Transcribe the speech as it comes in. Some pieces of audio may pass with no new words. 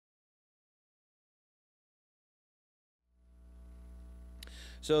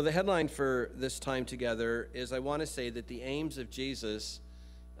So the headline for this time together is I want to say that the aims of Jesus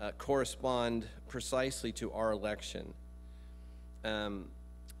correspond precisely to our election.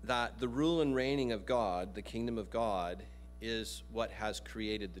 That the rule and reigning of God, the kingdom of God, is what has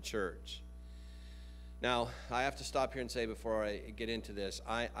created the church. Now, I have to stop here and say before I get into this,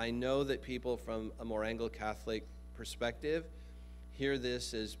 I know that people from a more Anglo-Catholic perspective hear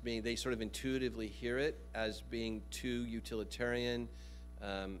this as being, they sort of intuitively hear it as being too utilitarian.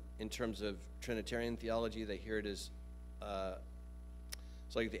 In terms of Trinitarian theology, they hear it as,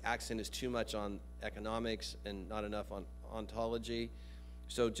 it's like the accent is too much on economics and not enough on ontology.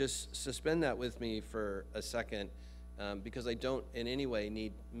 So just suspend that with me for a second, because I don't in any way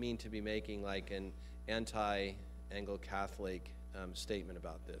mean to be making like an anti-Anglo-Catholic statement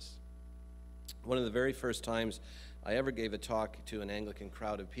about this. One of the very first times I ever gave a talk to an Anglican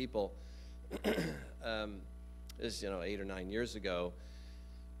crowd of people, is 8 or 9 years ago.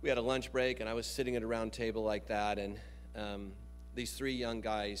 We had a lunch break, and I was sitting at a round table like that, and these three young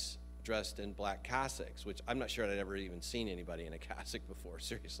guys dressed in black cassocks, which I'm not sure I'd ever even seen anybody in a cassock before,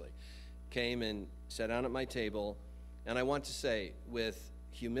 seriously, came and sat down at my table, and I want to say, with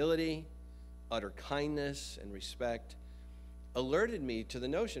humility, utter kindness, and respect, alerted me to the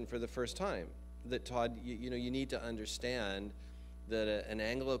notion for the first time that, Todd, you need to understand that an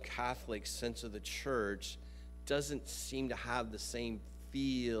Anglo-Catholic sense of the church doesn't seem to have the same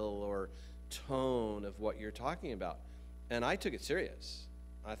feel or tone of what you're talking about. And I took it serious.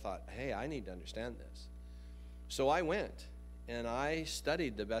 I thought, hey, I need to understand this. So I went and I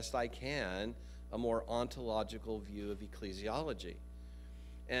studied the best I can a more ontological view of ecclesiology.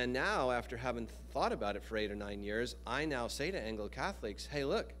 And now, after having thought about it for 8 or 9 years, I now say to Anglo-Catholics, hey,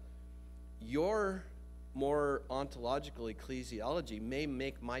 look, your more ontological ecclesiology may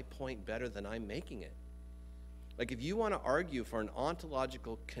make my point better than I'm making it. Like, if you want to argue for an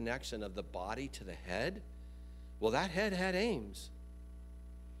ontological connection of the body to the head, well, that head had aims.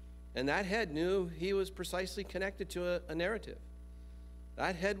 And that head knew he was precisely connected to a narrative.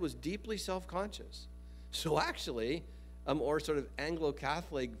 That head was deeply self-conscious. So actually, a more sort of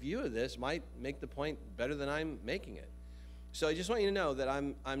Anglo-Catholic view of this might make the point better than I'm making it. So I just want you to know that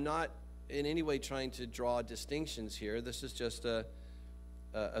I'm not in any way trying to draw distinctions here. This is just a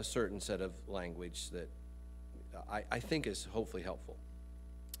certain set of language that I think is hopefully helpful.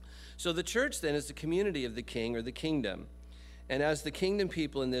 So the church then is the community of the king or the kingdom. And as the kingdom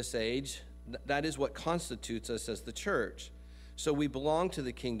people in this age, that is what constitutes us as the church. So we belong to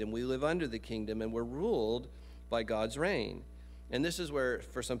the kingdom, we live under the kingdom, and we're ruled by God's reign. And this is where,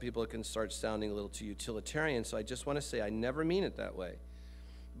 for some people, it can start sounding a little too utilitarian, so I just want to say I never mean it that way.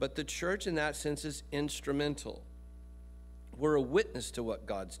 But the church in that sense is instrumental. We're a witness to what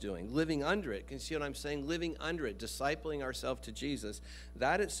God's doing, living under it. Can you see what I'm saying? Living under it, discipling ourselves to Jesus.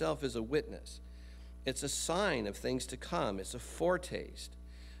 That itself is a witness. It's a sign of things to come. It's a foretaste.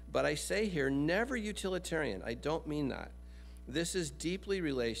 But I say here, never utilitarian. I don't mean that. This is deeply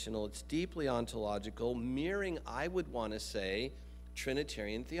relational. It's deeply ontological, mirroring, I would want to say,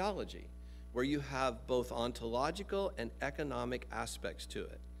 Trinitarian theology, where you have both ontological and economic aspects to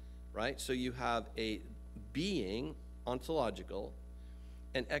it, right? So you have a being, ontological,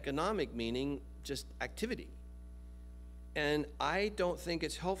 and economic meaning just activity. And I don't think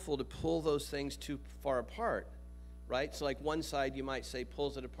it's helpful to pull those things too far apart, right? So like one side you might say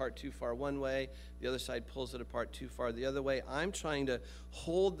pulls it apart too far one way, the other side pulls it apart too far the other way. I'm trying to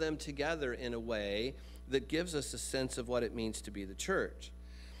hold them together in a way that gives us a sense of what it means to be the church.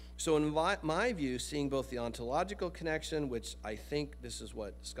 So in my view, seeing both the ontological connection, which I think this is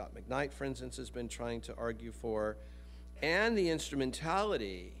what Scott McKnight, for instance, has been trying to argue for, and the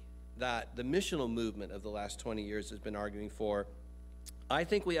instrumentality that the missional movement of the last 20 years has been arguing for, I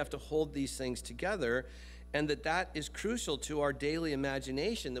think we have to hold these things together, and that is crucial to our daily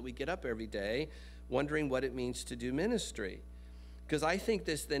imagination, that we get up every day wondering what it means to do ministry. Because I think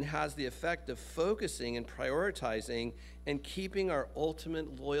this then has the effect of focusing and prioritizing and keeping our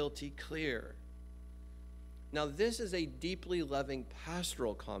ultimate loyalty clear. Now, this is a deeply loving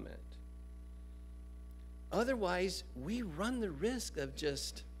pastoral comment. Otherwise, we run the risk of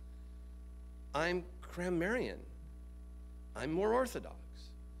just, I'm Cranmerian, I'm more Orthodox,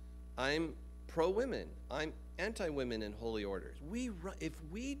 I'm pro-women, I'm anti-women in holy orders. If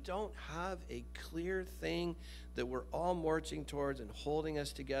we don't have a clear thing that we're all marching towards and holding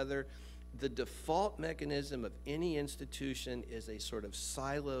us together, the default mechanism of any institution is a sort of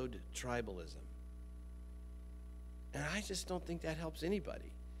siloed tribalism. And I just don't think that helps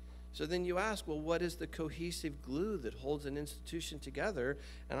anybody. So then you ask, well, what is the cohesive glue that holds an institution together?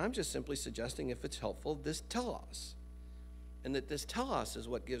 And I'm just simply suggesting, if it's helpful, this telos. and that this telos is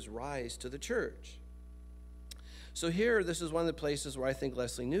what gives rise to the church. So here, this is one of the places where I think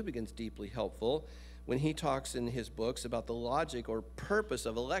Leslie Newbegin's deeply helpful when he talks in his books about the logic or purpose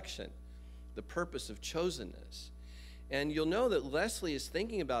of election, the purpose of chosenness. And you'll know that Leslie is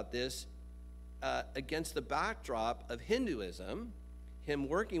thinking about this against the backdrop of Hinduism, him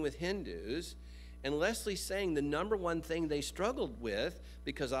working with Hindus, and Leslie saying the number one thing they struggled with,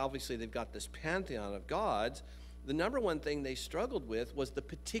 because obviously they've got this pantheon of gods, the number one thing they struggled with was the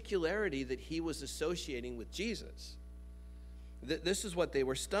particularity that he was associating with Jesus. This is what they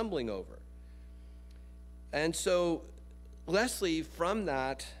were stumbling over. And so Leslie, from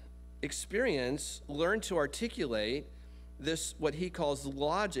that experience, learned to articulate this, what he calls the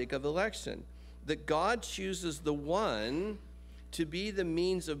logic of election, that God chooses the one to be the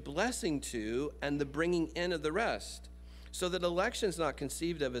means of blessing to and the bringing in of the rest. So that election is not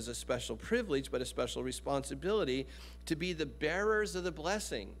conceived of as a special privilege, but a special responsibility to be the bearers of the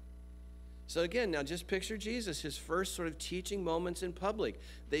blessing. So again, now just picture Jesus, his first sort of teaching moments in public.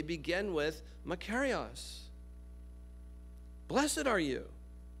 They begin with Makarios. Blessed are you.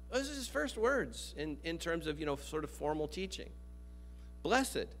 Those are his first words in terms of, sort of formal teaching.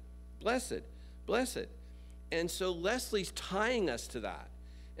 Blessed, blessed, blessed. And so Leslie's tying us to that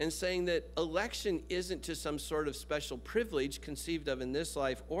and saying that election isn't to some sort of special privilege conceived of in this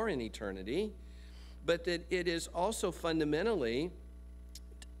life or in eternity, but that it is also fundamentally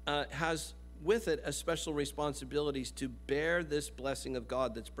has with it a special responsibilities to bear this blessing of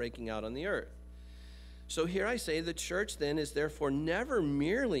God that's breaking out on the earth. So here I say the church then is therefore never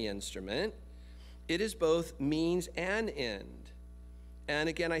merely instrument. It is both means and end. And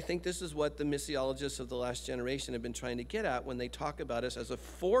again, I think this is what the missiologists of the last generation have been trying to get at when they talk about us as a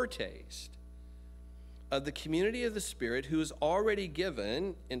foretaste of the community of the Spirit who is already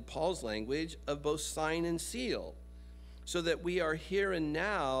given, in Paul's language, of both sign and seal, so that we are here and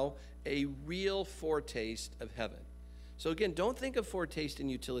now a real foretaste of heaven. So again, don't think of foretaste in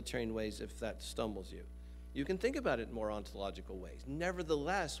utilitarian ways if that stumbles you. You can think about it in more ontological ways.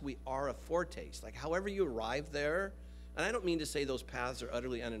 Nevertheless, we are a foretaste. Like however you arrive there, and I don't mean to say those paths are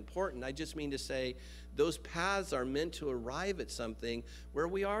utterly unimportant. I just mean to say those paths are meant to arrive at something where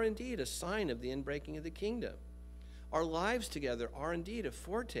we are indeed a sign of the inbreaking of the kingdom. Our lives together are indeed a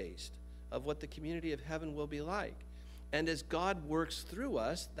foretaste of what the community of heaven will be like. And as God works through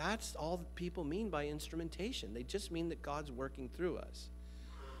us, that's all that people mean by instrumentation. They just mean that God's working through us.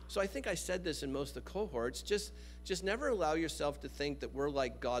 So I think I said this in most of the cohorts, just never allow yourself to think that we're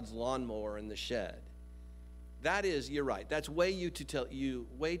like God's lawnmower in the shed. That is, you're right, that's way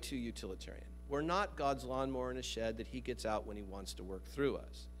too utilitarian. We're not God's lawnmower in a shed that he gets out when he wants to work through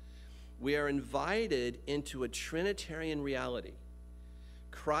us. We are invited into a Trinitarian reality.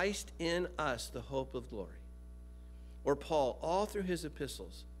 Christ in us, the hope of glory. Or Paul, all through his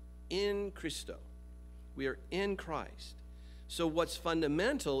epistles, in Christo. We are in Christ. So what's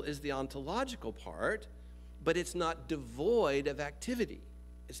fundamental is the ontological part, but it's not devoid of activity.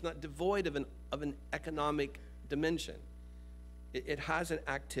 It's not devoid of an economic dimension. It has an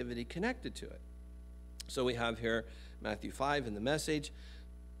activity connected to it. So we have here Matthew 5 in the Message.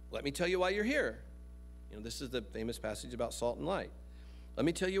 Let me tell you why you're here. This is the famous passage about salt and light. Let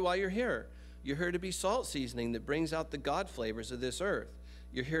me tell you why you're here. You're here to be salt seasoning that brings out the God flavors of this earth.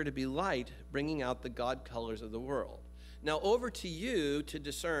 You're here to be light, bringing out the God colors of the world. Now, over to you to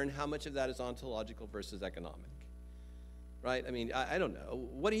discern how much of that is ontological versus economic. Right? I don't know.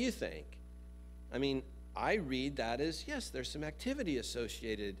 What do you think? I read that as, yes, there's some activity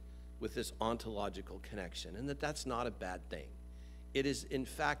associated with this ontological connection, and that's not a bad thing. It is, in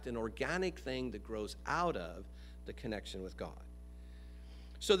fact, an organic thing that grows out of the connection with God.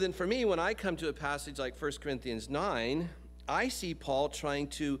 So then for me, when I come to a passage like 1 Corinthians 9, I see Paul trying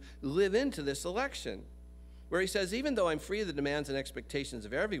to live into this election, where he says, even though I'm free of the demands and expectations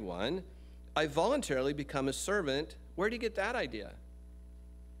of everyone, I voluntarily become a servant. Where do you get that idea?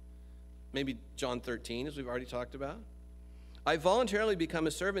 Maybe John 13, as we've already talked about. I voluntarily become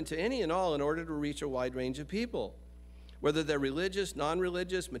a servant to any and all in order to reach a wide range of people, whether they're religious,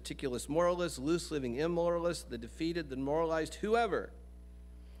 non-religious, meticulous moralists, loose-living immoralists, the defeated, the demoralized, whoever.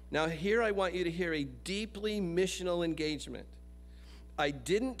 Now here I want you to hear a deeply missional engagement. I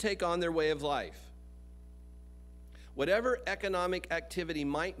didn't take on their way of life. Whatever economic activity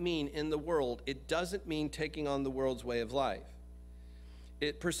might mean in the world, it doesn't mean taking on the world's way of life.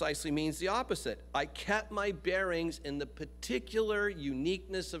 It precisely means the opposite. I kept my bearings in the particular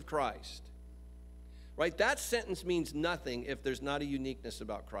uniqueness of Christ. Right? That sentence means nothing if there's not a uniqueness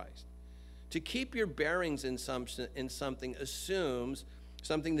about Christ. To keep your bearings in something assumes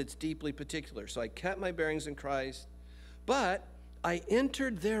something that's deeply particular. So I kept my bearings in Christ, But I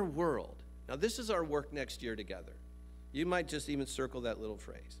entered their world. Now, this is our work next year together. You might just even circle that little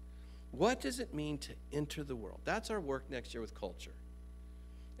phrase. What does it mean to enter the world? That's our work next year with culture.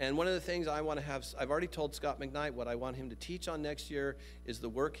 And one of the things I want to have, I've already told Scott McKnight what I want him to teach on next year is the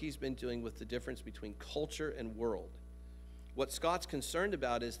work he's been doing with the difference between culture and world. What Scott's concerned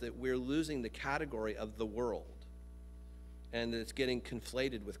about is that we're losing the category of the world, and that it's getting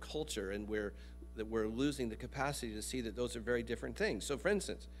conflated with culture, and that we're losing the capacity to see that those are very different things. So, for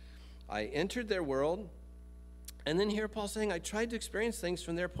instance, I entered their world, and then here Paul's saying I tried to experience things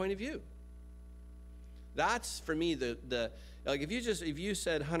from their point of view. That's, for me, like if you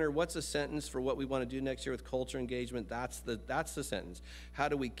said, Hunter, what's a sentence for what we want to do next year with culture engagement? That's the sentence. How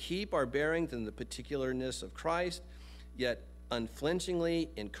do we keep our bearings in the particularness of Christ, yet unflinchingly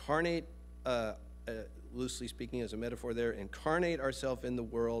incarnate, loosely speaking as a metaphor there, incarnate ourselves in the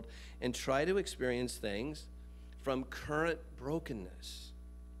world and try to experience things from current brokenness?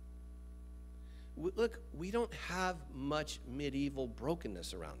 Look, we don't have much medieval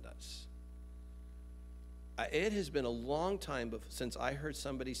brokenness around us. It has been a long time since I heard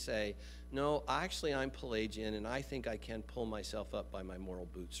somebody say, no, actually I'm Pelagian and I think I can pull myself up by my moral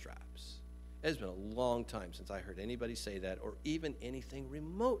bootstraps. It has been a long time since I heard anybody say that, or even anything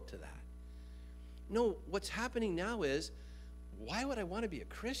remote to that. No, what's happening now is, why would I want to be a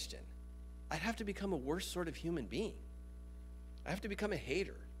Christian? I'd have to become a worse sort of human being. I have to become a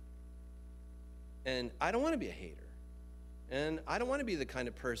hater. And I don't want to be a hater. And I don't want to be the kind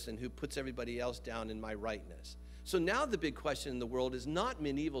of person who puts everybody else down in my rightness. So now the big question in the world is not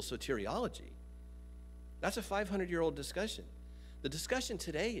medieval soteriology. That's a 500-year-old discussion. The discussion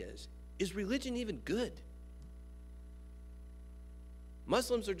today is religion even good?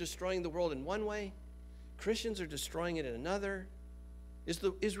 Muslims are destroying the world in one way. Christians are destroying it in another.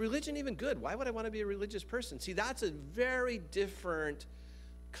 Is religion even good? Why would I want to be a religious person? See, that's a very different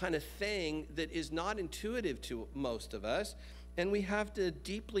kind of thing that is not intuitive to most of us, and we have to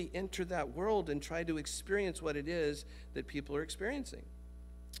deeply enter that world and try to experience what it is that people are experiencing.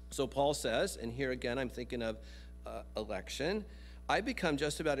 So Paul says, and here again I'm thinking of election, I become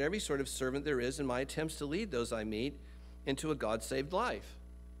just about every sort of servant there is in my attempts to lead those I meet into a God-saved life.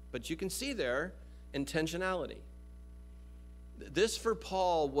 But you can see there intentionality. This for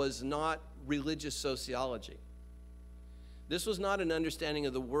Paul was not religious sociology. This was not an understanding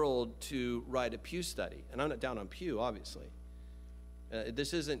of the world to write a Pew study. And I'm not down on Pew, obviously.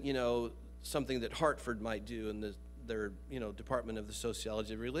 This isn't, something that Hartford might do in their Department of the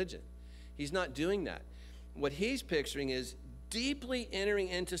Sociology of Religion. He's not doing that. What he's picturing is deeply entering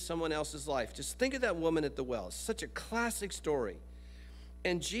into someone else's life. Just think of that woman at the well. It's such a classic story.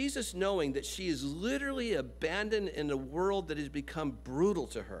 And Jesus knowing that she is literally abandoned in a world that has become brutal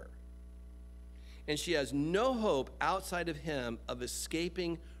to her. And she has no hope outside of him of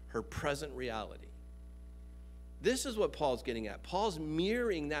escaping her present reality. This is what Paul's getting at. Paul's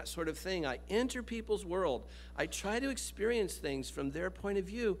mirroring that sort of thing. I enter people's world. I try to experience things from their point of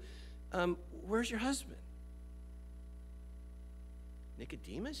view. Where's your husband?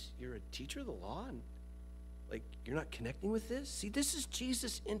 Nicodemus, you're a teacher of the law, and you're not connecting with this? See, this is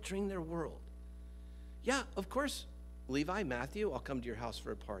Jesus entering their world. Yeah, of course, Levi, Matthew, I'll come to your house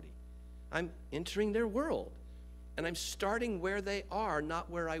for a party. I'm entering their world, and I'm starting where they are, not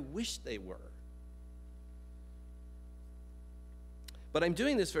where I wish they were. But I'm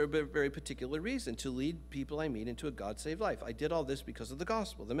doing this for a very particular reason, to lead people I meet into a God-saved life. I did all this because of the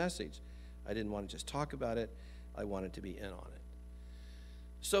gospel, the message. I didn't want to just talk about it. I wanted to be in on it.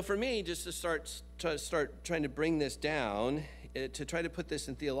 So for me, just to start trying to bring this down, to try to put this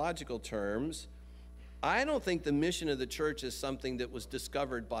in theological terms, I don't think the mission of the church is something that was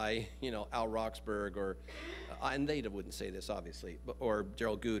discovered by, Al Roxburgh and they wouldn't say this, obviously, or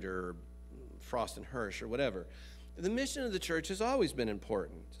Gerald Guder or Frost and Hirsch or whatever. The mission of the church has always been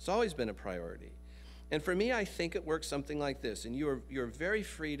important. It's always been a priority. And for me, I think it works something like this. And you're very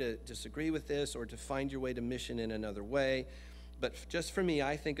free to disagree with this or to find your way to mission in another way. But just for me,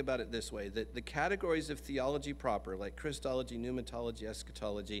 I think about it this way, that the categories of theology proper, like Christology, pneumatology,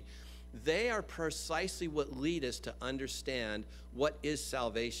 eschatology, they are precisely what lead us to understand what is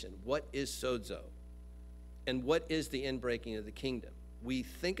salvation, what is sozo, and what is the inbreaking of the kingdom. We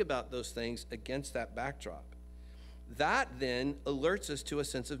think about those things against that backdrop. That then alerts us to a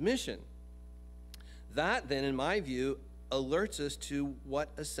sense of mission. That then, in my view, alerts us to what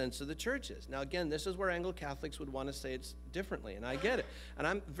a sense of the church is. Now, again, this is where Anglo-Catholics would want to say it's differently, and I get it. And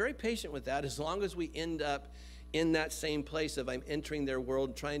I'm very patient with that as long as we end up in that same place of I'm entering their world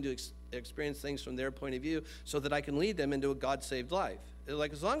and trying to experience things from their point of view so that I can lead them into a God-saved life.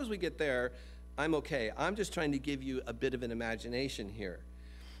 As long as we get there, I'm okay. I'm just trying to give you a bit of an imagination here.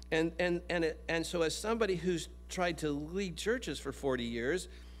 And so as somebody who's tried to lead churches for 40 years,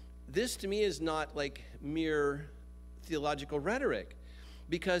 this to me is not like mere theological rhetoric,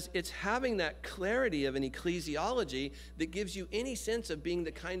 because it's having that clarity of an ecclesiology that gives you any sense of being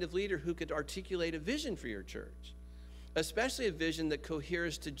the kind of leader who could articulate a vision for your church, especially a vision that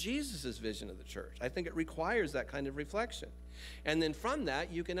coheres to Jesus' vision of the church. I think it requires that kind of reflection. And then from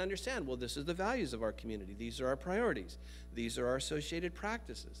that, you can understand, well, this is the values of our community. These are our priorities. These are our associated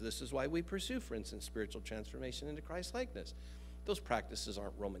practices. This is why we pursue, for instance, spiritual transformation into Christ-likeness. Those practices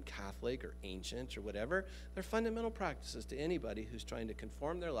aren't Roman Catholic or ancient or whatever. They're fundamental practices to anybody who's trying to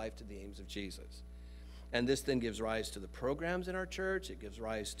conform their life to the aims of Jesus. And this then gives rise to the programs in our church. It gives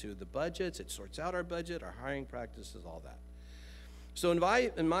rise to the budgets. It sorts out our budget, our hiring practices, all that. So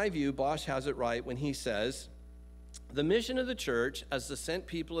in my view, Bosch has it right when he says, the mission of the church as the sent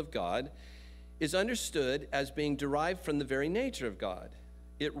people of God is understood as being derived from the very nature of God.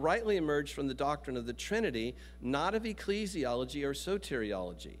 It rightly emerged from the doctrine of the Trinity, not of ecclesiology or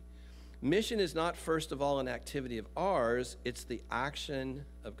soteriology. Mission is not, first of all, an activity of ours, it's the action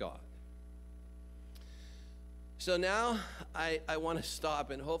of God. So now I want to stop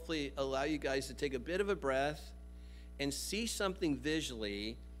and hopefully allow you guys to take a bit of a breath and see something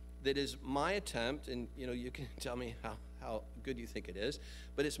visually that is my attempt, and you can tell me how good you think it is,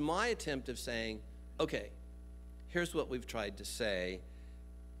 but it's my attempt of saying, okay, here's what we've tried to say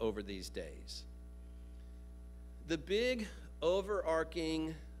over these days. The big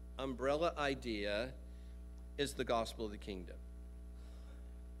overarching umbrella idea is the gospel of the kingdom.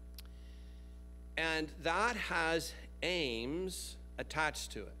 And that has aims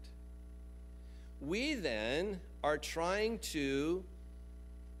attached to it. We then are trying to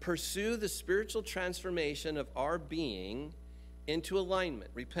pursue the spiritual transformation of our being into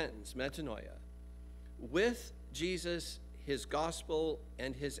alignment, repentance, metanoia, with Jesus, his gospel,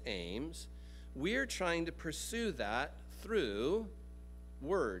 and his aims. We're trying to pursue that through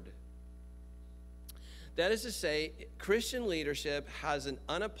word. That is to say, Christian leadership has an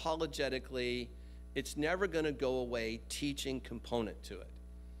unapologetically, it's never going to go away teaching component to it.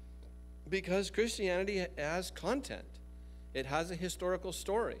 Because Christianity has content. It has a historical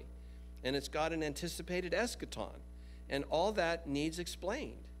story, and it's got an anticipated eschaton, and all that needs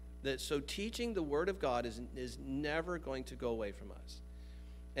explained. So teaching the Word of God is never going to go away from us.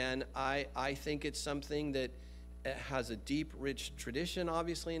 And I think it's something that has a deep, rich tradition,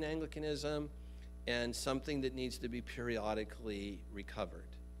 obviously, in Anglicanism, and something that needs to be periodically recovered.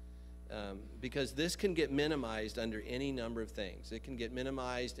 Because this can get minimized under any number of things. It can get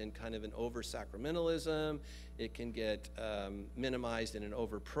minimized in kind of an over-sacramentalism. It can get minimized in an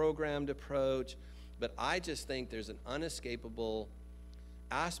over-programmed approach. But I just think there's an unescapable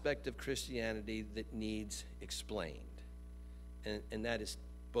aspect of Christianity that needs explained. And that is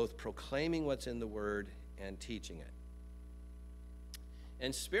both proclaiming what's in the Word and teaching it.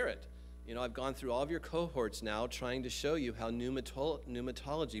 And Spirit. I've gone through all of your cohorts now trying to show you how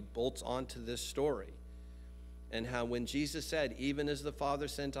pneumatology bolts onto this story. And how when Jesus said, even as the Father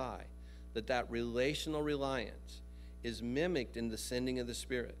sent I, that relational reliance is mimicked in the sending of the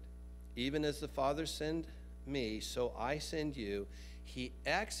Spirit. Even as the Father sent me, so I send you. He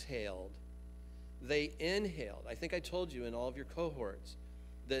exhaled, they inhaled. I think I told you in all of your cohorts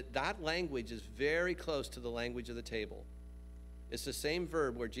that language is very close to the language of the table. It's the same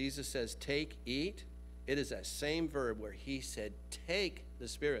verb where Jesus says, take, eat. It is that same verb where he said, take the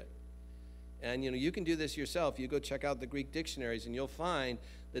Spirit. And, you can do this yourself. You go check out the Greek dictionaries, and you'll find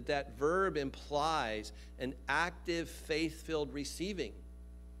that verb implies an active, faith-filled receiving.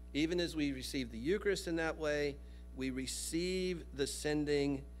 Even as we receive the Eucharist in that way, we receive the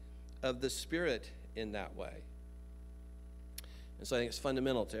sending of the Spirit in that way. And so I think it's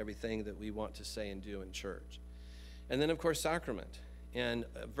fundamental to everything that we want to say and do in church. And then, of course, sacrament. And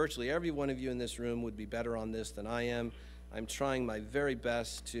virtually every one of you in this room would be better on this than I am. I'm trying my very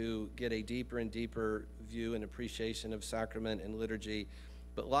best to get a deeper and deeper view and appreciation of sacrament and liturgy.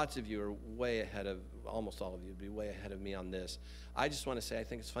 But lots of you are way ahead of, almost all of you would be way ahead of me on this. I just want to say I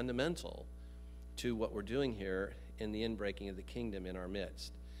think it's fundamental to what we're doing here in the inbreaking of the kingdom in our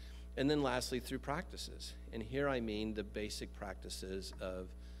midst. And then lastly, through practices. And here I mean the basic practices of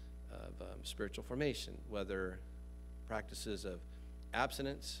spiritual formation, whether practices of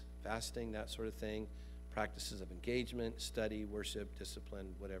abstinence, fasting, that sort of thing, practices of engagement, study, worship,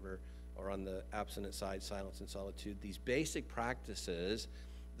 discipline, whatever, or on the abstinent side, silence and solitude. These basic practices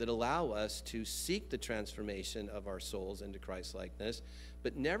that allow us to seek the transformation of our souls into Christ-likeness,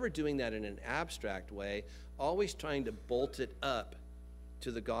 but never doing that in an abstract way, always trying to bolt it up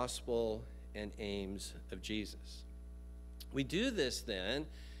to the gospel and aims of Jesus. We do this then,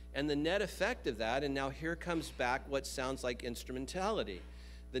 and the net effect of that, and now here comes back what sounds like instrumentality.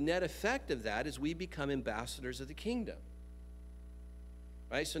 The net effect of that is we become ambassadors of the kingdom.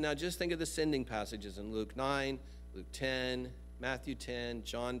 Right? So now just think of the sending passages in Luke 9, Luke 10, Matthew 10,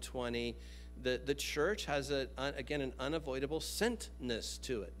 John 20. The church has, again, an unavoidable sentness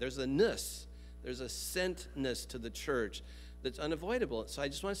to it. There's a ness. There's a sentness to the church that's unavoidable. So I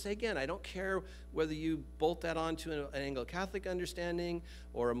just want to say again, I don't care whether you bolt that onto an Anglo-Catholic understanding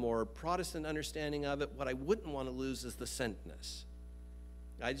or a more Protestant understanding of it. What I wouldn't want to lose is the sentness.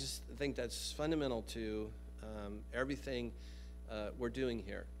 I just think that's fundamental to everything we're doing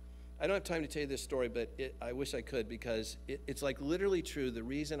here. I don't have time to tell you this story, but I wish I could, because it's like literally true. The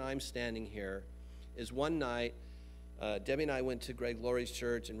reason I'm standing here is one night, Debbie and I went to Greg Laurie's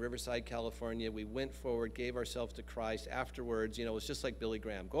church in Riverside, California. We went forward, gave ourselves to Christ. Afterwards, it was just like Billy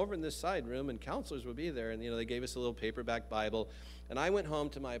Graham. Go over in this side room, and counselors will be there. And, they gave us a little paperback Bible. And I went home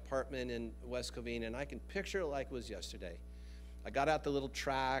to my apartment in West Covina, and I can picture it like it was yesterday. I got out the little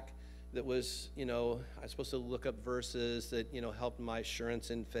track that was, I was supposed to look up verses that, helped my assurance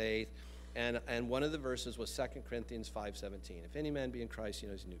in faith. And one of the verses was 2 Corinthians 5:17. If any man be in Christ,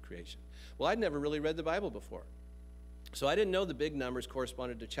 he's a new creation. Well, I'd never really read the Bible before. So I didn't know the big numbers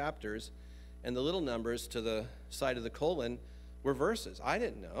corresponded to chapters, and the little numbers to the side of the colon were verses. I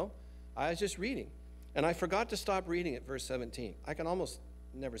didn't know. I was just reading. And I forgot to stop reading at verse 17. I can almost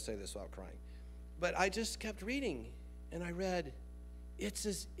never say this without crying. But I just kept reading, and I read, it's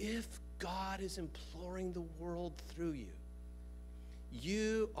as if God is imploring the world through you.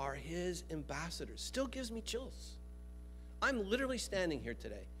 You are his ambassadors. Still gives me chills. I'm literally standing here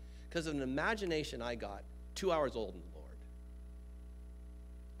today because of an imagination I got 2 hours old in the Lord.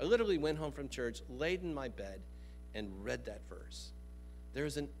 I literally went home from church, laid in my bed, and read that verse. There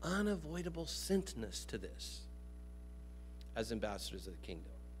is an unavoidable sentness to this as ambassadors of the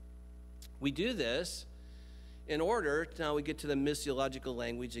kingdom. We do this in order, now we get to the missiological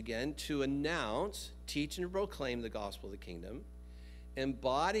language again, to announce, teach, and proclaim the gospel of the kingdom,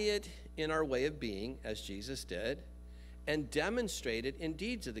 embody it in our way of being, as Jesus did, and demonstrate it in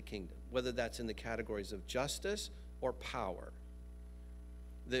deeds of the kingdom, whether that's in the categories of justice or power.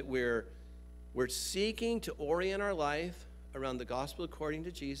 That we're seeking to orient our life around the gospel according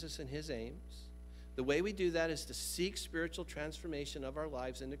to Jesus and his aims. The way we do that is to seek spiritual transformation of our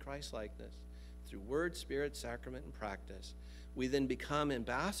lives into Christ-likeness through word, spirit, sacrament, and practice. We then become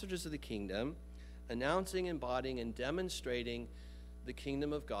ambassadors of the kingdom, announcing, embodying, and demonstrating the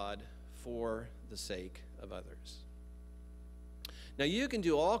kingdom of God for the sake of others. Now, you can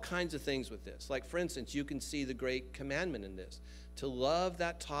do all kinds of things with this. Like, for instance, you can see the great commandment in this, to love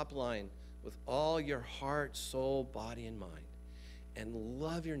that top line with all your heart, soul, body, and mind, and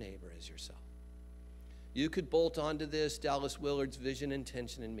love your neighbor as yourself. You could bolt onto this Dallas Willard's vision,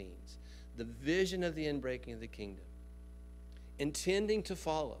 intention, and means. The vision of the inbreaking of the kingdom. Intending to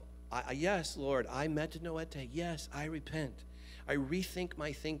follow. Yes, Lord, I metanoete. Yes, I repent. I rethink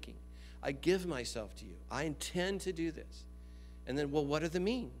my thinking. I give myself to you. I intend to do this. And then, well, what are the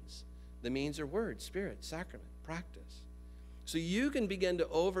means? The means are word, spirit, sacrament, practice. So you can begin to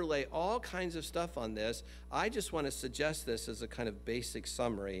overlay all kinds of stuff on this. I just want to suggest this as a kind of basic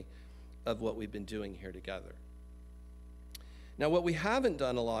summary of what we've been doing here together. Now, what we haven't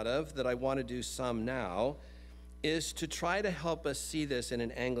done a lot of, that I want to do some now, is to try to help us see this in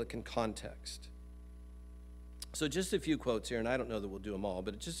an Anglican context. So just a few quotes here, and I don't know that we'll do them all,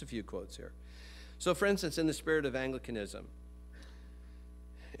 but just a few quotes here. So, for instance, in the spirit of Anglicanism,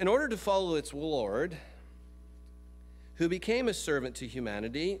 in order to follow its Lord, who became a servant to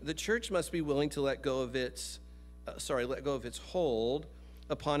humanity, the church must be willing to let go of its hold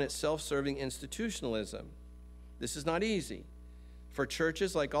upon its self-serving institutionalism. This is not easy, for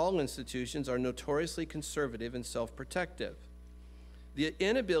churches, like all institutions, are notoriously conservative and self-protective. The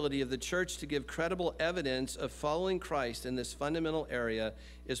inability of the church to give credible evidence of following Christ in this fundamental area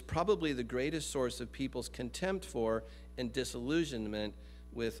is probably the greatest source of people's contempt for and disillusionment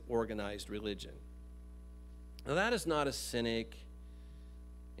with organized religion. Now, that is not a cynic,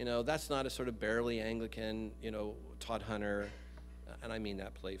 that's not a sort of barely Anglican, Todd Hunter, and I mean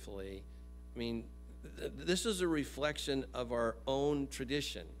that playfully. I mean, this is a reflection of our own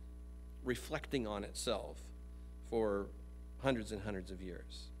tradition, reflecting on itself for hundreds and hundreds of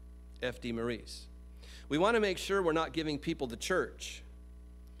years. F.D. Maurice. We want to make sure we're not giving people the church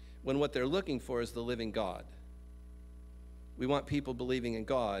when what they're looking for is the living God. We want people believing in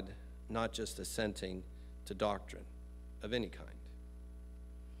God, not just assenting to doctrine of any kind.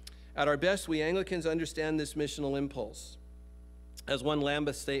 At our best, we Anglicans understand this missional impulse. As one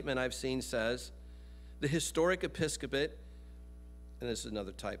Lambeth statement I've seen says, the historic episcopate, and this is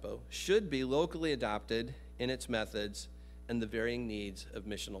another typo, should be locally adapted in its methods and the varying needs of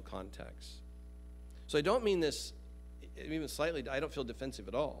missional contexts. So I don't mean this even slightly, I don't feel defensive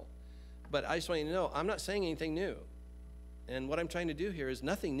at all. But I just want you to know, I'm not saying anything new. And what I'm trying to do here is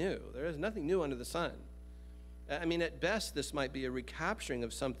nothing new. There is nothing new under the sun. I mean, at best, this might be a recapturing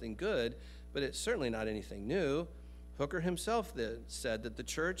of something good, but it's certainly not anything new. Hooker himself said that the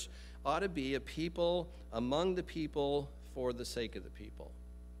church ought to be a people among the people for the sake of the people.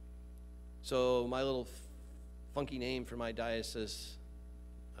 So my little funky name for my diocese,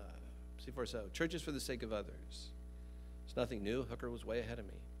 C4SO, Churches for the Sake of Others. It's nothing new. Hooker was way ahead of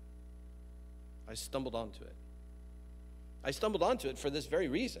me. I stumbled onto it. I stumbled onto it for this very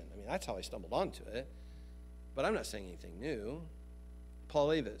reason. I mean, that's how I stumbled onto it. But I'm not saying anything new.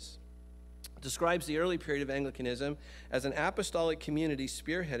 Paul Avis describes the early period of Anglicanism as an apostolic community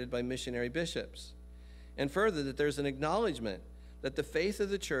spearheaded by missionary bishops. And further, that there's an acknowledgement that the faith of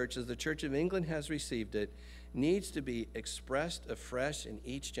the church, as the Church of England has received it, needs to be expressed afresh in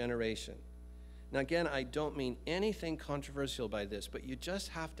each generation. Now, again, I don't mean anything controversial by this, but you just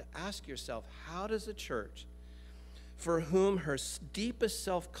have to ask yourself, how does a church for whom her deepest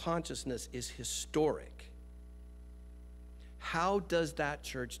self-consciousness is historic, how does that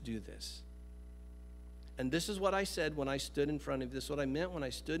church do this? And this is what I said when I stood in front of you. This is what I meant when I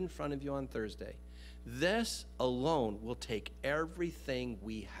stood in front of you on Thursday. This alone will take everything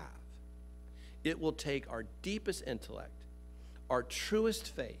we have. It will take our deepest intellect, our truest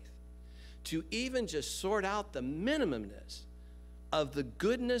faith, to even just sort out the minimumness of the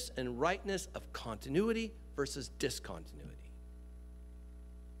goodness and rightness of continuity versus discontinuity.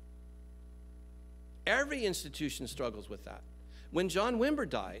 Every institution struggles with that. When John Wimber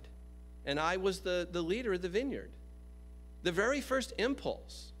died, and I was the leader of the vineyard, the very first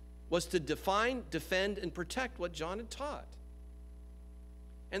impulse was to define, defend, and protect what John had taught.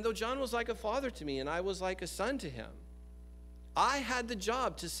 And though John was like a father to me and I was like a son to him, I had the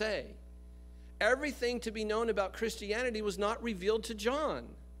job to say, everything to be known about Christianity was not revealed to John.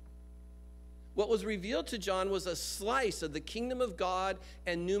 What was revealed to John was a slice of the kingdom of God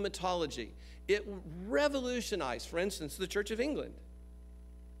and pneumatology. It revolutionized, for instance, the Church of England.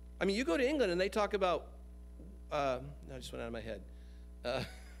 I mean, you go to England and they talk about, I just went out of my head.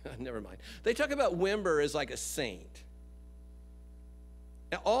 Never mind. They talk about Wimber as like a saint.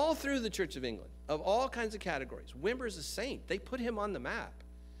 And all through the Church of England, of all kinds of categories, Wimber is a saint. They put him on the map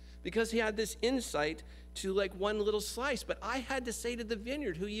because he had this insight to like one little slice. But I had to say to the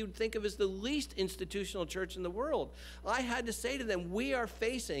Vineyard, who you'd think of as the least institutional church in the world, I had to say to them, we are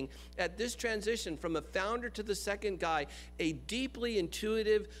facing at this transition from a founder to the second guy, a deeply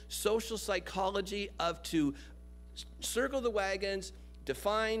intuitive social psychology of to circle the wagons,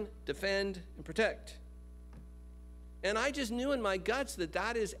 define, defend, and protect. And I just knew in my guts that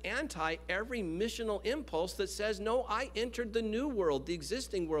that is anti every missional impulse that says, no, I entered the new world, the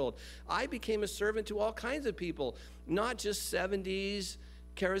existing world. I became a servant to all kinds of people, not just 70s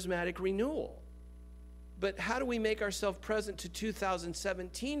charismatic renewal. But how do we make ourselves present to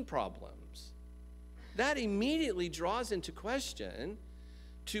 2017 problems? That immediately draws into question,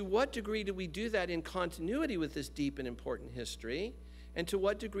 to what degree do we do that in continuity with this deep and important history? And to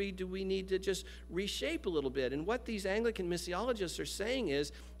what degree do we need to just reshape a little bit? And what these Anglican missiologists are saying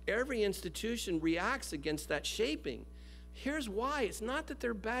is every institution reacts against that shaping. Here's why. It's not that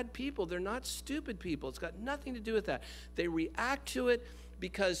they're bad people. They're not stupid people. It's got nothing to do with that. They react to it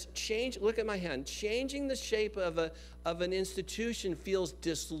because look at my hand, changing the shape of an institution feels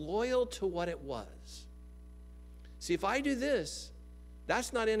disloyal to what it was. See, if I do this,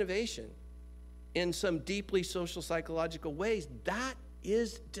 that's not innovation. In some deeply social psychological ways, that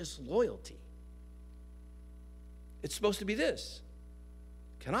is disloyalty. It's supposed to be this.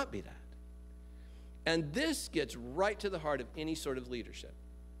 Cannot be that. And this gets right to the heart of any sort of leadership.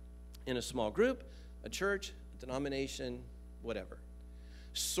 In a small group, a church, a denomination, whatever.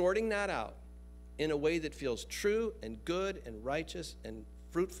 Sorting that out in a way that feels true and good and righteous and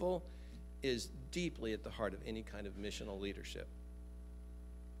fruitful is deeply at the heart of any kind of missional leadership.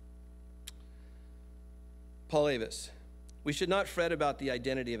 Paul Avis, we should not fret about the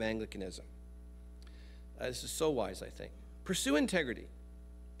identity of Anglicanism. This is so wise, I think. Pursue integrity.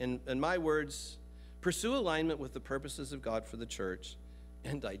 In my words, pursue alignment with the purposes of God for the church,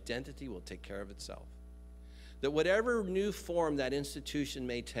 and identity will take care of itself. That whatever new form that institution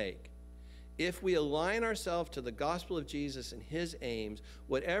may take, if we align ourselves to the gospel of Jesus and his aims,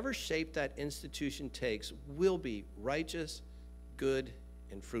 whatever shape that institution takes will be righteous, good,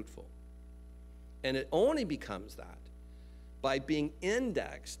 and fruitful. And it only becomes that by being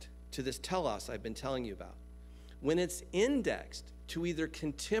indexed to this telos I've been telling you about. When it's indexed to either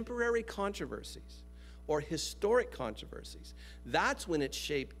contemporary controversies or historic controversies, that's when it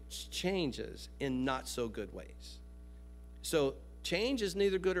changes in not so good ways. So change is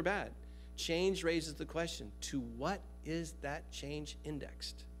neither good or bad. Change raises the question, to what is that change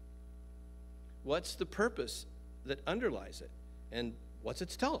indexed? What's the purpose that underlies it? And what's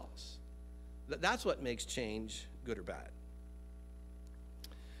its telos? That's what makes change good or bad.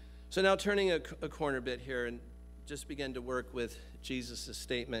 So now turning a corner bit here and just begin to work with Jesus'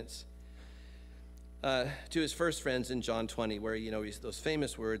 statements to his first friends in John 20, where, those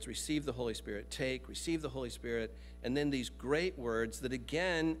famous words, receive the Holy Spirit, receive the Holy Spirit, and then these great words that,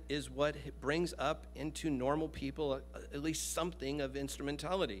 again, is what brings up into normal people at least something of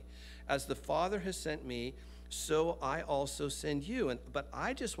instrumentality. As the Father has sent me, so I also send you. But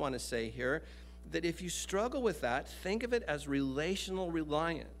I just want to say here that if you struggle with that, think of it as relational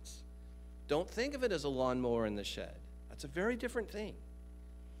reliance. Don't think of it as a lawnmower in the shed. That's a very different thing.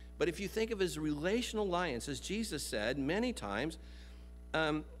 But if you think of it as relational reliance, as Jesus said many times,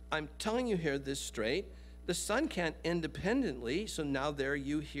 I'm telling you here this straight, the Son can't independently, so now there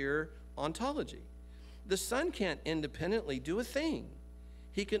you hear ontology. The Son can't independently do a thing.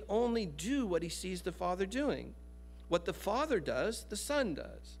 He can only do what he sees the Father doing. What the Father does, the Son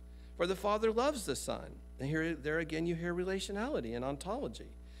does. For the Father loves the Son. And there again you hear relationality and ontology.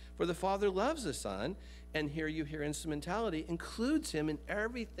 For the Father loves the Son, and here you hear instrumentality, includes him in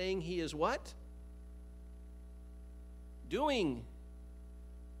everything he is what? Doing.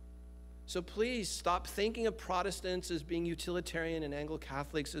 So please stop thinking of Protestants as being utilitarian and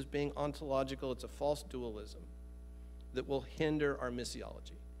Anglo-Catholics as being ontological. It's a false dualism that will hinder our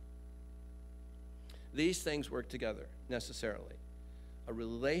missiology. These things work together necessarily. A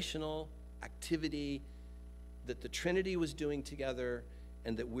relational activity that the Trinity was doing together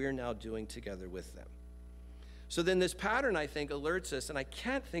and that we're now doing together with them. So then this pattern, I think, alerts us, and I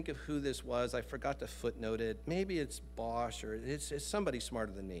can't think of who this was. I forgot to footnote it. Maybe it's Bosch or it's somebody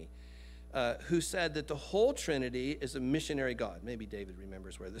smarter than me, who said that the whole Trinity is a missionary God. Maybe David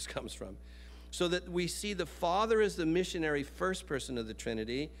remembers where this comes from. So that we see the Father as the missionary first person of the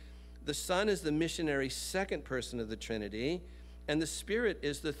Trinity, the Son is the missionary second person of the Trinity, and the Spirit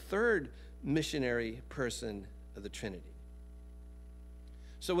is the third missionary person of the Trinity.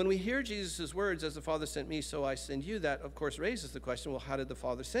 So when we hear Jesus' words, as the Father sent me, so I send you, that of course raises the question, well, how did the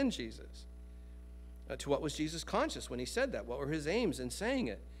Father send Jesus? To what was Jesus conscious when he said that? What were his aims in saying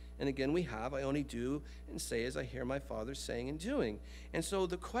it? And again, I only do and say as I hear my Father saying and doing. And so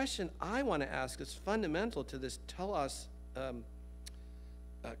the question I want to ask is fundamental to this telos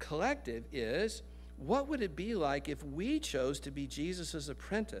collective is, what would it be like if we chose to be Jesus'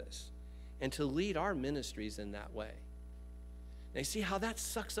 apprentice and to lead our ministries in that way? Now, you see how that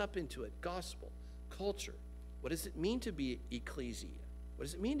sucks up into it? Gospel, culture. What does it mean to be ecclesia? What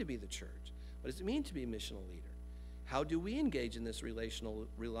does it mean to be the church? What does it mean to be a missional leader? How do we engage in this relational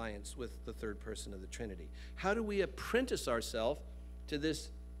reliance with the third person of the Trinity? How do we apprentice ourselves to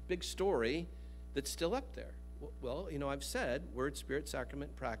this big story that's still up there? Well, I've said word, spirit,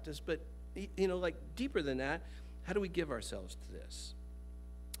 sacrament, practice, but, like deeper than that, how do we give ourselves to this?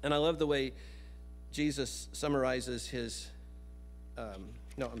 And I love the way Jesus summarizes his,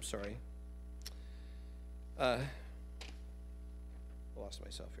 lost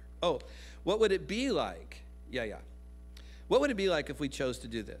myself here. Oh, what would it be like? What would it be like if we chose to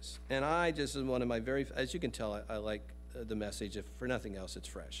do this? And I just, is one of my as you can tell, I like the message. If for nothing else, it's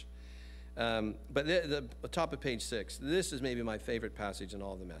fresh. But the top of page 6, this is maybe my favorite passage in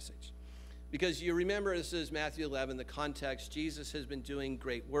all the message. Because you remember, this is Matthew 11, the context. Jesus has been doing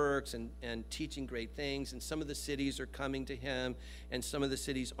great works and teaching great things, and some of the cities are coming to him, and some of the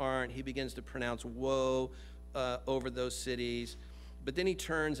cities aren't. He begins to pronounce woe over those cities. But then he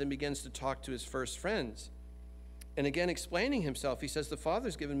turns and begins to talk to his first friends. And again, explaining himself, he says, the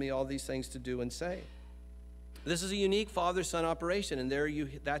Father's given me all these things to do and say. This is a unique father-son operation, and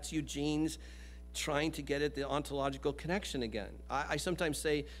that's Eugene's trying to get at the ontological connection again. I sometimes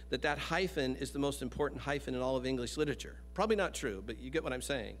say that hyphen is the most important hyphen in all of English literature. Probably not true, but you get what I'm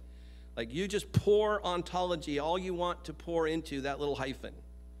saying. Like, you just pour ontology, all you want to pour into that little hyphen.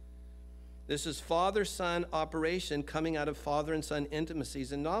 This is father-son operation coming out of father and son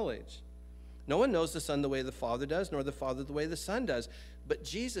intimacies and knowledge. No one knows the Son the way the Father does, nor the Father the way the Son does. But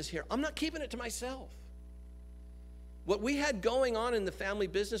Jesus here, I'm not keeping it to myself. What we had going on in the family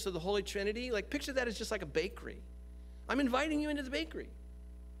business of the Holy Trinity, like, picture that as just like a bakery. I'm inviting you into the bakery.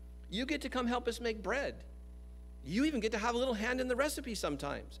 You get to come help us make bread. You even get to have a little hand in the recipe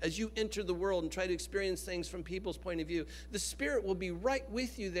sometimes as you enter the world and try to experience things from people's point of view. The Spirit will be right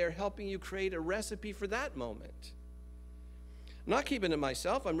with you there, helping you create a recipe for that moment. I'm not keeping it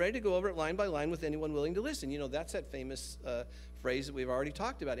myself. I'm ready to go over it line by line with anyone willing to listen. You know, that's that famous phrase that we've already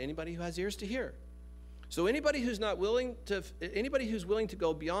talked about. Anybody who has ears to hear. So anybody who's willing to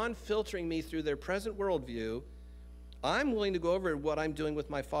go beyond filtering me through their present worldview, I'm willing to go over what I'm doing with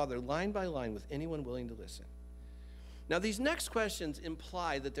my Father line by line with anyone willing to listen. Now, these next questions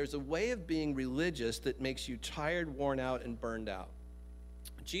imply that there's a way of being religious that makes you tired, worn out, and burned out.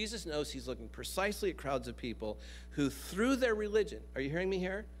 Jesus knows he's looking precisely at crowds of people who, through their religion, are you hearing me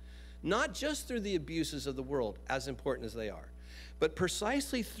here? Not just through the abuses of the world, as important as they are, but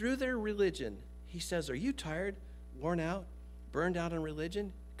precisely through their religion. He says, are you tired, worn out, burned out on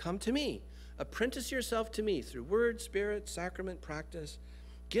religion? Come to me. Apprentice yourself to me through word, spirit, sacrament, practice.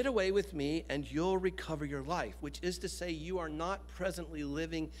 Get away with me and you'll recover your life, which is to say you are not presently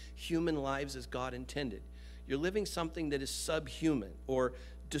living human lives as God intended. You're living something that is subhuman or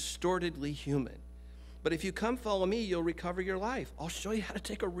distortedly human. But if you come follow me, you'll recover your life. I'll show you how to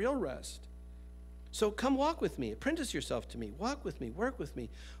take a real rest. So come walk with me. Apprentice yourself to me. Walk with me. Work with me.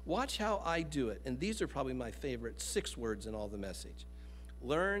 Watch how I do it. And these are probably my favorite 6 words in all the message.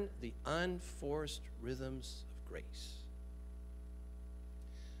 Learn the unforced rhythms of grace.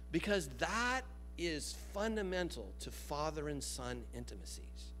 Because that is fundamental to father and son intimacies.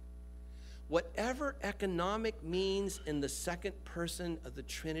 Whatever economic means in the second person of the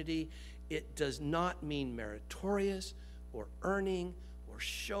Trinity, it does not mean meritorious or earning or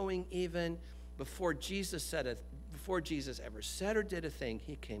showing even. Before Jesus ever said or did a thing,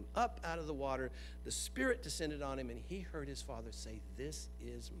 he came up out of the water, the Spirit descended on him, and he heard his Father say, "This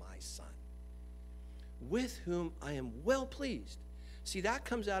is my Son, with whom I am well pleased." See, that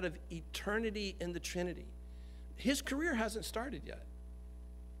comes out of eternity in the Trinity. His career hasn't started yet.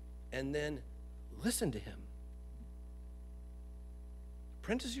 And then listen to him.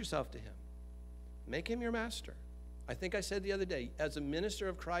 Apprentice yourself to him. Make him your master. I think I said the other day, as a minister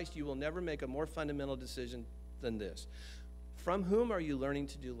of Christ, you will never make a more fundamental decision than this. From whom are you learning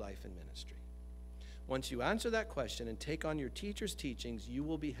to do life in ministry? Once you answer that question and take on your teacher's teachings, you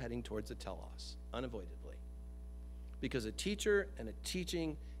will be heading towards the telos, unavoidably. Because a teacher and a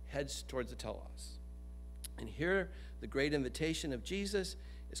teaching heads towards the telos. And here, the great invitation of Jesus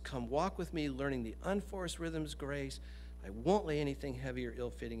is, come walk with me, learning the unforced rhythms of grace. I won't lay anything heavy or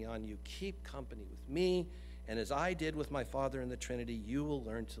ill-fitting on you. Keep company with me, and as I did with my Father in the Trinity, you will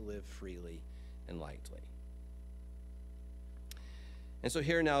learn to live freely and lightly. And so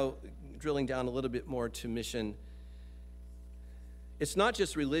here now, drilling down a little bit more to mission, it's not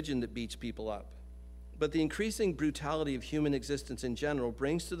just religion that beats people up, but the increasing brutality of human existence in general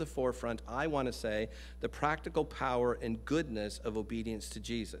brings to the forefront, I want to say, the practical power and goodness of obedience to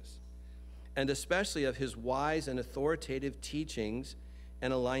Jesus, and especially of his wise and authoritative teachings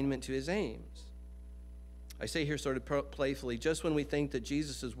and alignment to his aims. I say here sort of playfully, just when we think that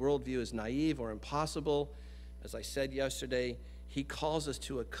Jesus' worldview is naive or impossible, as I said yesterday, he calls us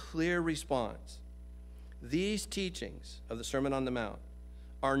to a clear response. These teachings of the Sermon on the Mount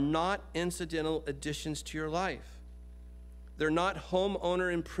are not incidental additions to your life. They're not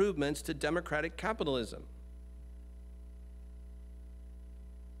homeowner improvements to democratic capitalism.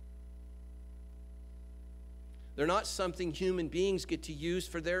 They're not something human beings get to use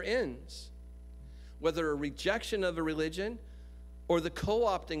for their ends. Whether a rejection of a religion or the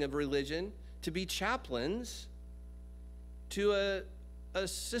co-opting of religion to be chaplains to a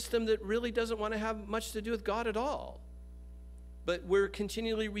system that really doesn't want to have much to do with God at all. But we're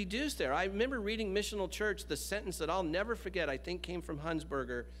continually reduced there. I remember reading Missional Church, the sentence that I'll never forget, I think came from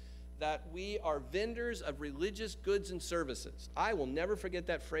Hunsberger, that we are vendors of religious goods and services. I will never forget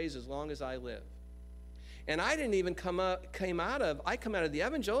that phrase as long as I live. And I didn't even come out of the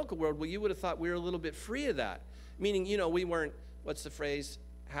evangelical world where you would have thought we were a little bit free of that. Meaning, we weren't, what's the phrase,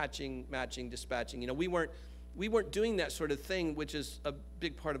 hatching, matching, dispatching. We weren't doing that sort of thing, which is a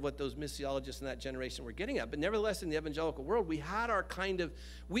big part of what those missiologists in that generation were getting at. But nevertheless, in the evangelical world, we had our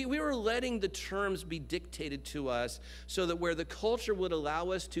we were letting the terms be dictated to us so that where the culture would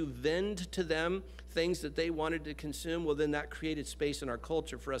allow us to vend to them things that they wanted to consume, well, then that created space in our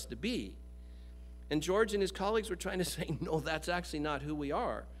culture for us to be. And George and his colleagues were trying to say, no, that's actually not who we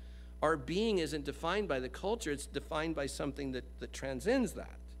are. Our being isn't defined by the culture. It's defined by something that transcends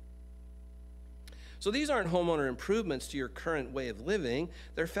that. So these aren't homeowner improvements to your current way of living.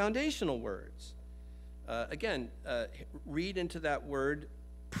 They're foundational words. Read into that word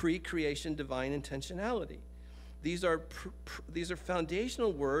pre-creation divine intentionality. These are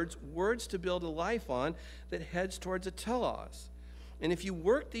foundational words, words to build a life on that heads towards a telos. And if you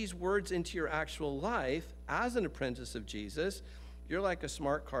work these words into your actual life as an apprentice of Jesus, you're like a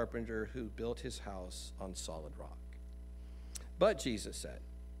smart carpenter who built his house on solid rock. But Jesus said,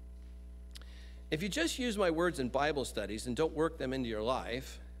 if you just use my words in Bible studies and don't work them into your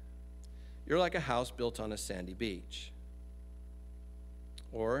life, you're like a house built on a sandy beach.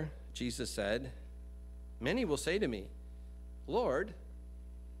 Or Jesus said, many will say to me, Lord,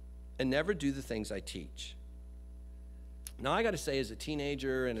 and never do the things I teach. Now, I got to say, as a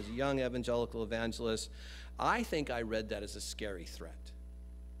teenager and as a young evangelical evangelist, I think I read that as a scary threat.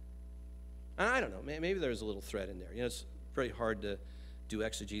 And I don't know, maybe there's a little threat in there. You know, it's very hard to do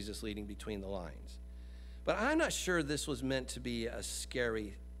exegesis reading between the lines. But I'm not sure this was meant to be a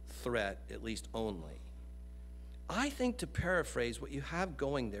scary threat, at least only. I think, to paraphrase, what you have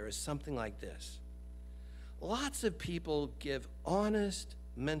going there is something like this. Lots of people give honest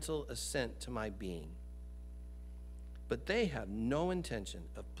mental assent to my being, but they have no intention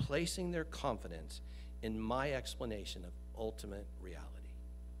of placing their confidence in my explanation of ultimate reality.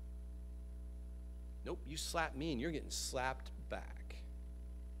 Nope, you slap me and you're getting slapped back.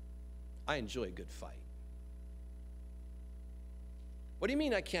 I enjoy a good fight. What do you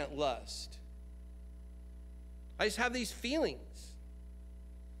mean I can't lust? I just have these feelings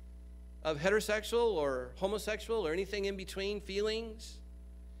of heterosexual or homosexual or anything in between feelings.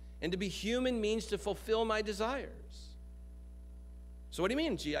 And to be human means to fulfill my desires. So what do you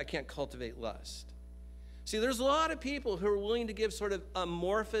mean, gee, I can't cultivate lust? See, there's a lot of people who are willing to give sort of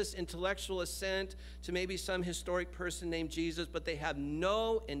amorphous intellectual assent to maybe some historic person named Jesus, but they have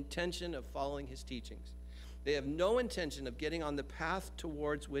no intention of following his teachings. They have no intention of getting on the path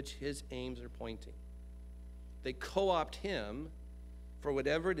towards which his aims are pointing. They co-opt him for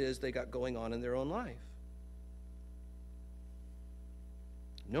whatever it is they got going on in their own life.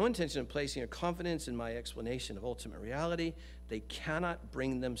 No intention of placing a confidence in my explanation of ultimate reality. They cannot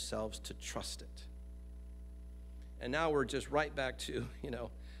bring themselves to trust it. And now we're just right back to, I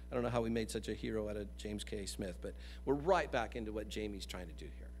don't know how we made such a hero out of James K. Smith, but we're right back into what Jamie's trying to do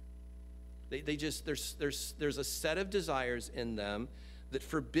here. There's a set of desires in them that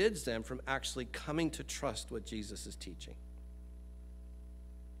forbids them from actually coming to trust what Jesus is teaching.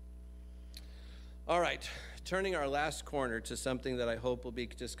 All right, turning our last corner to something that I hope will be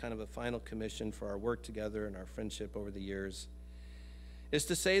just kind of a final commission for our work together and our friendship over the years, is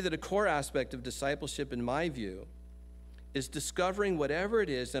to say that a core aspect of discipleship, in my view, is discovering whatever it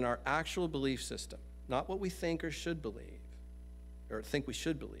is in our actual belief system, not what we think or should believe, or think we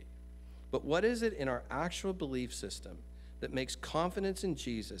should believe, but what is it in our actual belief system that makes confidence in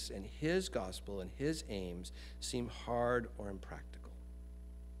Jesus and his gospel and his aims seem hard or impractical.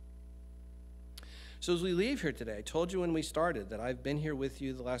 So as we leave here today, I told you when we started that I've been here with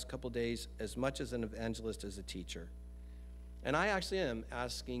you the last couple days as much as an evangelist as a teacher. And I actually am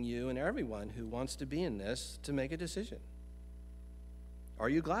asking you and everyone who wants to be in this to make a decision. Are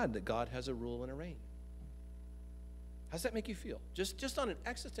you glad that God has a rule and a reign? How does that make you feel? Just on an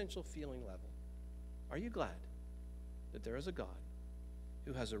existential feeling level. Are you glad that there is a God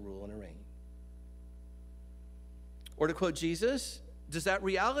who has a rule and a reign? Or to quote Jesus, does that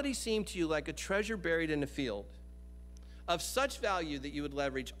reality seem to you like a treasure buried in a field of such value that you would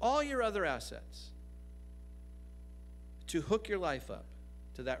leverage all your other assets to hook your life up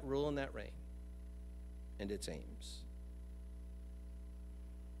to that rule and that reign and its aims?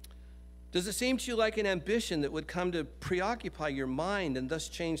 Does it seem to you like an ambition that would come to preoccupy your mind and thus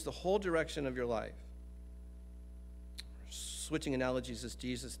change the whole direction of your life? Switching analogies as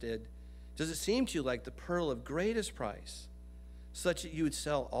Jesus did, does it seem to you like the pearl of greatest price, such that you would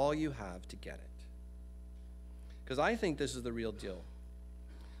sell all you have to get it? Because I think this is the real deal,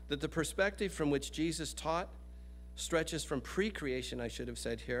 that the perspective from which Jesus taught stretches from pre-creation, I should have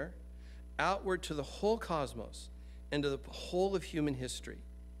said here, outward to the whole cosmos and to the whole of human history.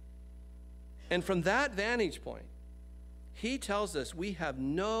 And from that vantage point, he tells us we have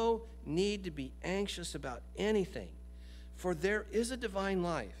no need to be anxious about anything, for there is a divine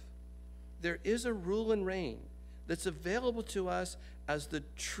life. There is a rule and reign that's available to us as the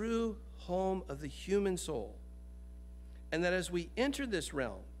true home of the human soul. And that as we enter this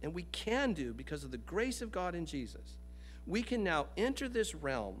realm, and we can do because of the grace of God in Jesus, we can now enter this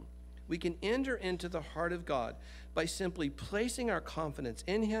realm. We can enter into the heart of God by simply placing our confidence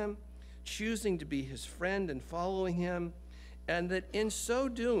in him, choosing to be his friend and following him, and that in so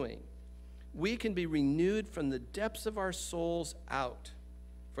doing, we can be renewed from the depths of our souls out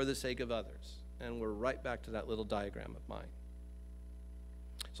for the sake of others. And we're right back to that little diagram of mine.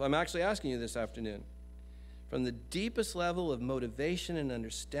 So I'm actually asking you this afternoon, from the deepest level of motivation and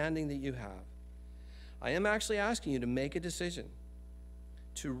understanding that you have, I am actually asking you to make a decision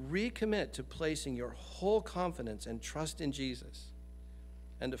to recommit to placing your whole confidence and trust in Jesus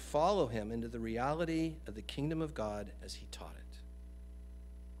and to follow him into the reality of the kingdom of God as he taught it.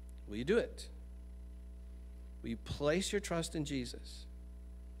 Will you do it? Will you place your trust in Jesus?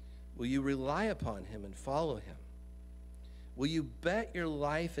 Will you rely upon him and follow him? Will you bet your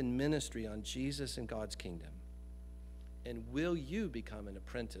life and ministry on Jesus and God's kingdom? And will you become an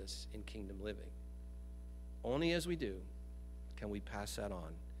apprentice in kingdom living? Only as we do can we pass that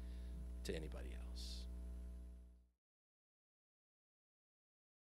on to anybody else.